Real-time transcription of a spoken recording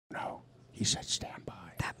He said, stand by.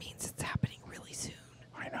 That means it's happening really soon.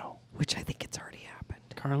 I know. Which I think it's already happened.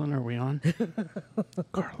 Carlin, are we on?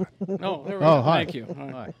 Carlin. No, there we go. Hi. Thank you.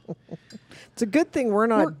 Hi. It's a good thing we're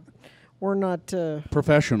not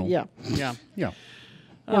Professional. yeah. Yeah. Yeah.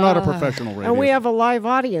 We're not a professional radio. And we have a live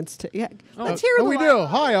audience. Let's hear the we live do.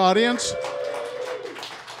 Hi, audience.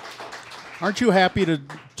 Aren't you happy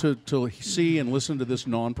to see and listen to this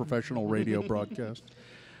non-professional radio broadcast?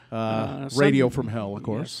 Radio from hell, of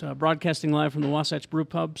course. Yes, broadcasting live from the Wasatch Brew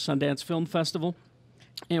Pub, Sundance Film Festival.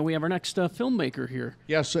 And we have our next filmmaker here.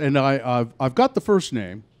 Yes, and I've got the first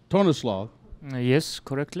name, Tonislav. Yes,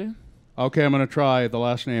 correctly. Okay, I'm going to try the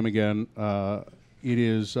last name again. It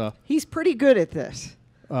is He's pretty good at this.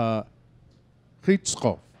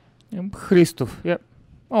 Hristov. Christoph, yeah.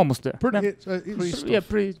 Almost there. Pretty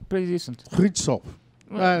Pretty decent. Hristov.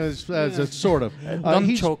 That's sort of.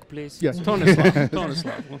 Don't choke, please. Yes. Tonislav.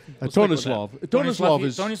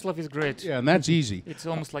 Tonislav is great. Yeah, and that's easy. It's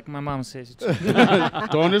almost like my mom says it.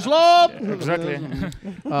 Tonislav! Exactly.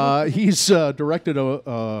 He's directed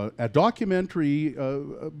a documentary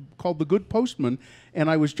called The Good Postman, and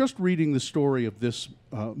I was just reading the story of this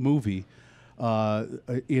movie.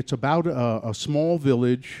 It's about a small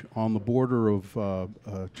village on the border of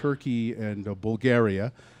Turkey and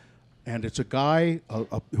Bulgaria. And it's a guy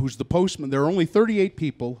who's the postman. There are only 38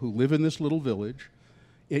 people who live in this little village.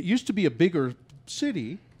 It used to be a bigger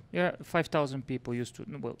city. Yeah, 5,000 people used to,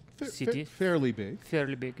 city. Fairly big.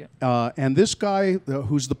 Fairly big, yeah. And this guy,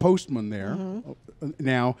 who's the postman there,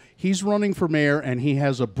 now, he's running for mayor, and he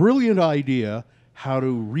has a brilliant idea how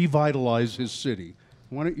to revitalize his city.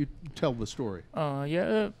 Why don't you tell the story?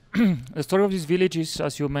 The story of this village is,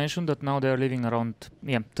 as you mentioned, that now they are living around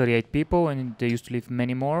 38 people, and they used to live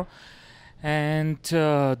many more. And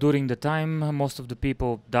during the time, most of the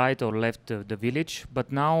people died or left the village.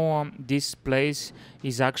 But now this place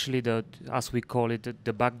is actually as we call it,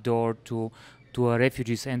 the back door to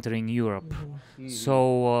refugees entering Europe.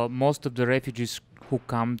 So most of the refugees who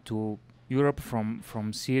come to Europe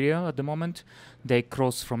from Syria at the moment, they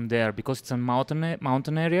cross from there because it's a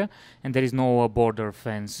mountain area and there is no border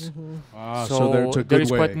fence. So there is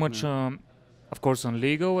quite much, of course,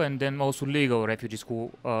 illegal and then also legal refugees who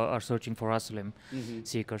are searching for asylum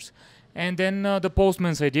seekers. And then the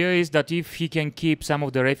postman's idea is that if he can keep some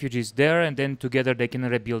of the refugees there, and then together they can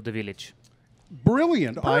rebuild the village.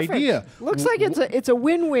 Brilliant idea. Looks like it's a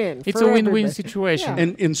win-win. It's a win-win situation.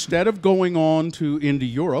 And instead of going on into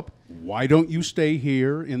Europe, why don't you stay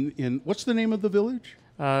here in what's the name of the village?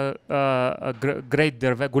 Great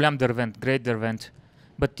Derwent,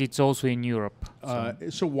 but it's also in Europe.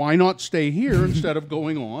 So why not stay here instead of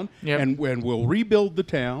going on? And we'll rebuild the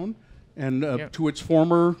town and to its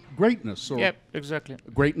former greatness. Or exactly.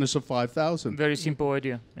 Greatness of 5,000. Very simple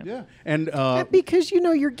idea. Yeah. And because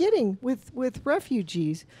you're getting with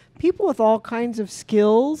refugees people with all kinds of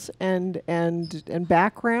skills and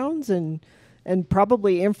backgrounds and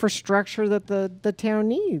probably infrastructure that the town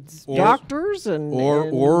needs. Doctors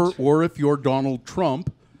or if you're Donald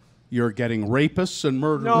Trump, you're getting rapists and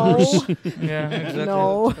murderers. No. Exactly.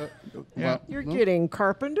 No. You're getting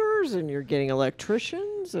carpenters and you're getting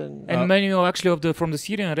electricians and many actually from the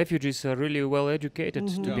Syrian refugees are really well educated,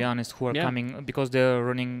 to be honest, who are coming because they're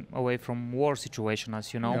running away from war situation,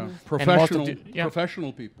 as you know.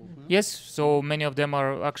 Professional people. Yes, so many of them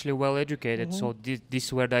are actually well educated. So this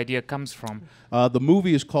is where the idea comes from. The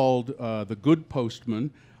movie is called The Good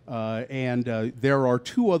Postman. And there are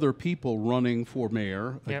two other people running for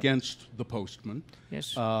mayor against the postman.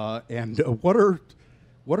 Yes. And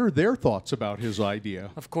what are their thoughts about his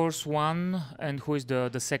idea? Of course, one, and who is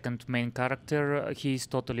the second main character, he is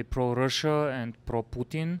totally pro-Russia and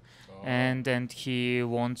pro-Putin. And he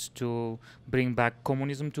wants to bring back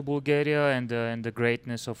communism to Bulgaria and the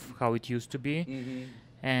greatness of how it used to be.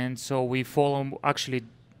 And so we follow actually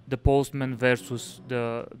the postman versus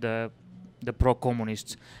the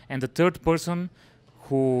pro-communists. And the third person,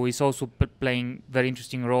 who is also playing very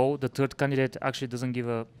interesting role, the third candidate actually doesn't give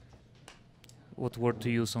a what word to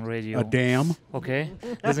use on radio? A damn. Okay.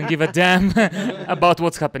 Doesn't give a damn about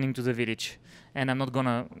what's happening to the village. And I'm not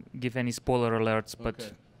gonna give any spoiler alerts,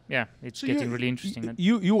 but it's getting really interesting.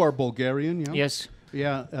 You are Bulgarian, yeah? Yes.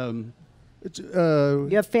 Yeah.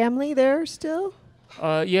 you have family there still?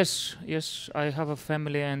 Yes, I have a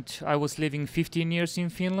family, and I was living 15 years in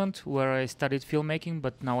Finland, where I studied filmmaking,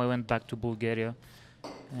 but now I went back to Bulgaria.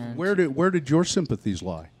 And where did your sympathies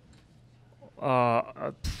lie?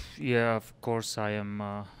 Of course I am.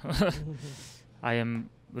 I am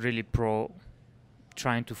really pro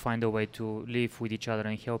trying to find a way to live with each other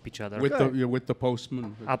and help each other. With the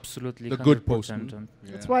postman. Absolutely. The good 100%. postman.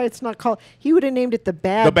 That's why it's not called. He would have named it the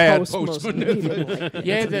bad postman.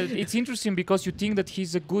 Yeah, it's interesting because you think that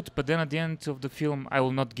he's a good, but then at the end of the film, I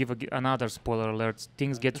will not give another spoiler alert.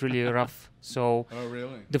 Things get really rough. So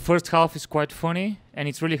the first half is quite funny, and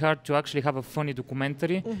it's really hard to actually have a funny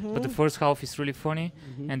documentary. But the first half is really funny,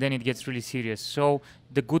 and then it gets really serious. So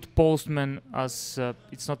the good postman, as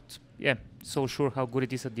it's not, so sure how good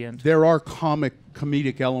it is at the end. There are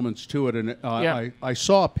comedic elements to it, and I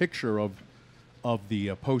saw a picture of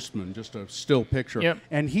the postman, just a still picture,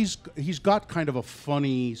 and he's got kind of a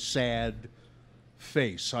funny, sad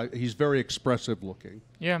face. He's very expressive looking.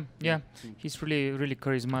 Yeah, he's really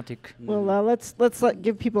charismatic. Well, let's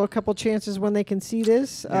give people a couple chances when they can see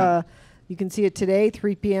this. You can see it today,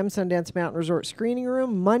 3 p.m. Sundance Mountain Resort Screening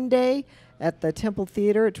Room. Monday at the Temple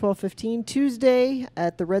Theater at 12:15. Tuesday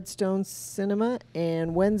at the Redstone Cinema,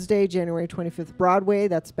 and Wednesday, January 25th, Broadway.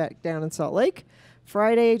 That's back down in Salt Lake.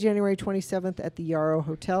 Friday, January 27th at the Yarrow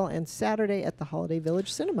Hotel, and Saturday at the Holiday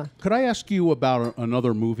Village Cinema. Could I ask you about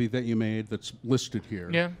another movie that you made that's listed here?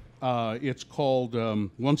 Yeah. It's called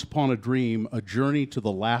Once Upon a Dream, A Journey to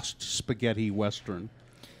the Last Spaghetti Western.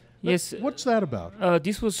 Yes. What's that about?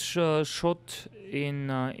 This was shot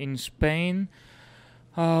in Spain,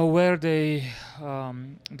 where they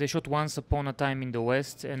shot Once Upon a Time in the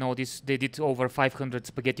West, and all this. They did over 500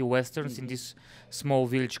 spaghetti westerns in this small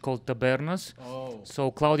village called Tabernas.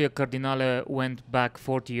 So Claudia Cardinale went back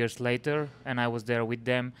 40 years later, and I was there with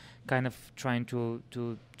them, kind of trying to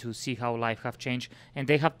see how life have changed. And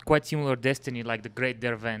they have quite similar destiny, like the Great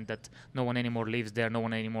Derwent, that no one anymore lives there, no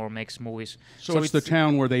one anymore makes movies. So it's the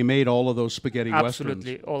town where they made all of those spaghetti westerns?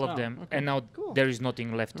 Absolutely, all of them. Okay. And now there is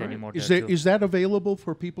nothing left anymore. Is that available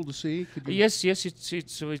for people to see? Yes,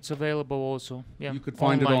 it's available also. Yeah, you could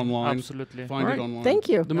find it online. Absolutely. Find it online. Thank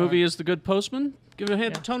you. The movie is The Good Postman. Give it a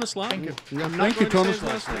hand to Tomislav. Thank you. Thank you,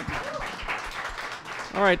 Tomislav.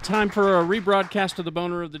 All right, time for a rebroadcast of the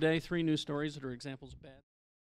Boner of the Day. 3 news stories that are examples of bad.